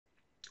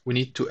we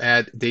need to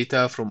add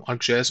data from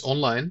ArcGIS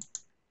Online.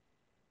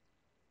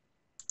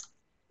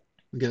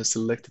 I'm going to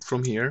select it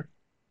from here,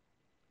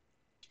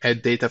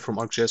 add data from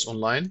ArcGIS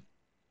Online.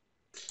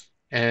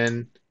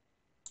 And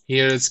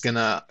here it's going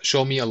to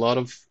show me a lot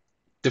of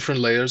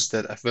different layers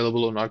that are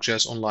available on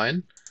ArcGIS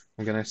Online.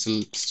 I'm going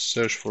to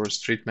search for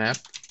street map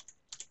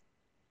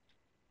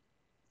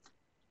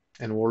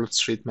and world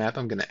street map.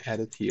 I'm going to add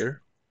it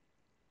here.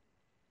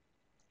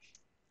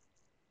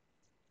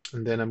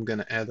 And then I'm going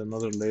to add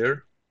another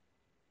layer.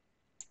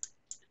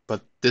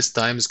 But this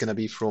time it's going to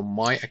be from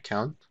my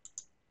account.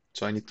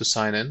 So I need to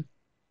sign in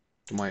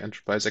to my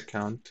enterprise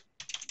account.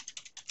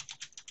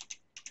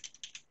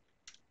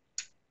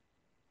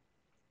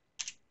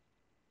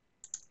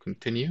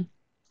 Continue.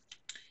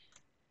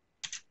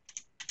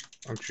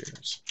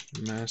 ArcGIS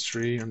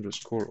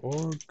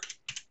mastery_org.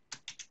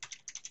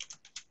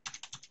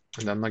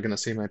 And I'm not going to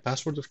say my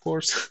password, of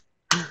course.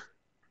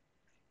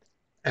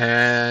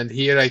 And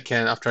here I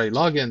can, after I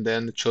log in,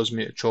 then it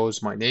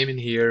shows my name in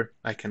here.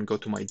 I can go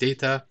to my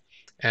data.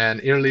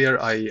 And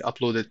earlier I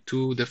uploaded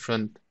two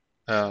different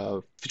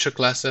feature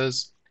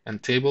classes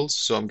and tables.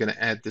 So I'm going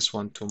to add this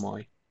one to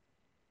my.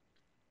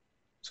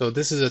 So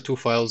this is the two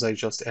files I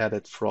just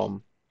added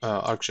from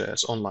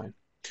ArcGIS Online.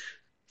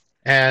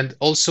 And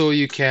also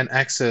you can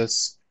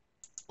access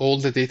all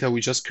the data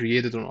we just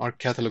created on Arc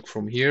Catalog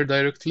from here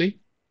directly.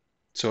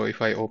 So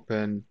if I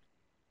open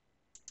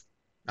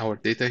our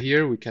data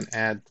here, we can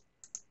add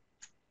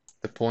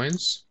the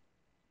points,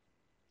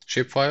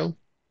 shapefile,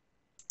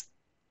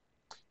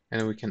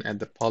 and we can add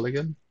the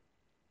polygon.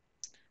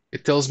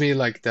 It tells me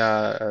like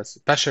the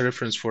spatial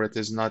reference for it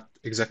is not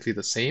exactly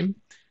the same,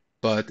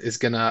 but it's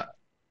gonna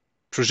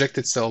project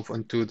itself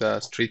onto the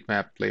street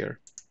map layer.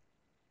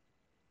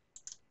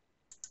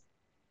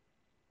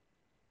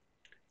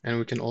 And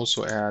we can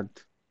also add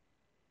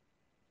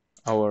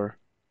our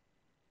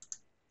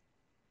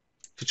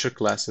feature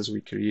classes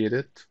we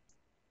created.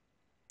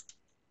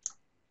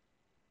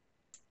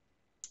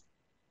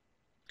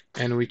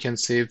 And we can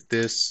save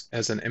this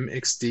as an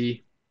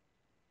MXD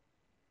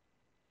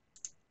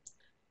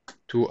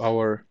to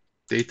our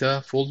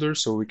data folder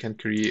so we can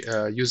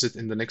use it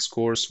in the next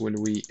course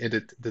when we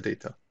edit the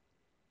data.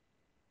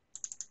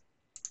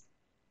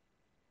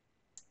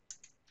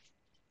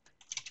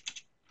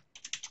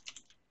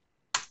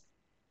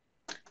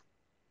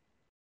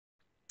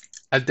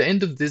 At the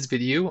end of this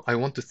video, I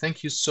want to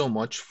thank you so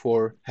much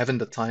for having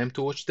the time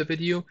to watch the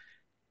video.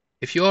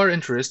 If you are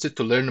interested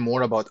to learn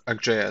more about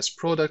ArcGIS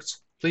products,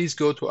 please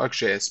go to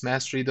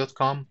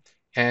arcgismastery.com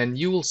and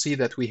you will see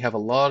that we have a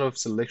lot of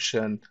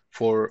selection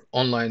for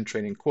online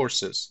training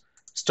courses,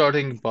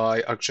 starting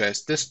by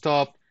ArcGIS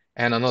Desktop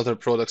and another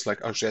products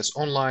like ArcGIS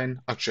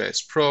Online,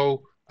 ArcGIS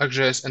Pro,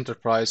 ArcGIS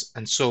Enterprise,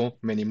 and so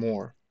many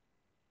more.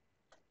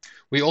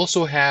 We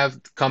also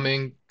have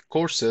coming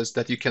courses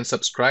that you can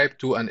subscribe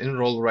to and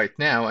enroll right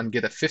now and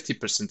get a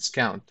 50%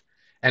 discount.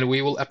 And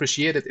we will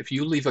appreciate it if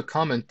you leave a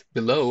comment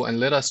below and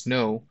let us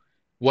know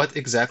what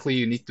exactly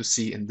you need to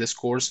see in this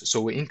course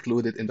so we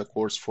include it in the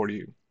course for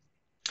you.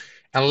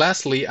 And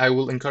lastly, I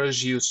will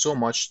encourage you so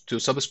much to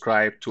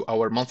subscribe to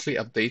our monthly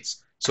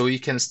updates so you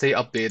can stay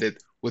updated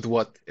with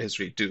what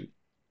Esri do.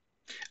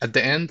 At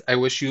the end, I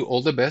wish you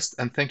all the best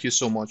and thank you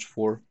so much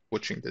for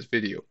watching this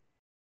video.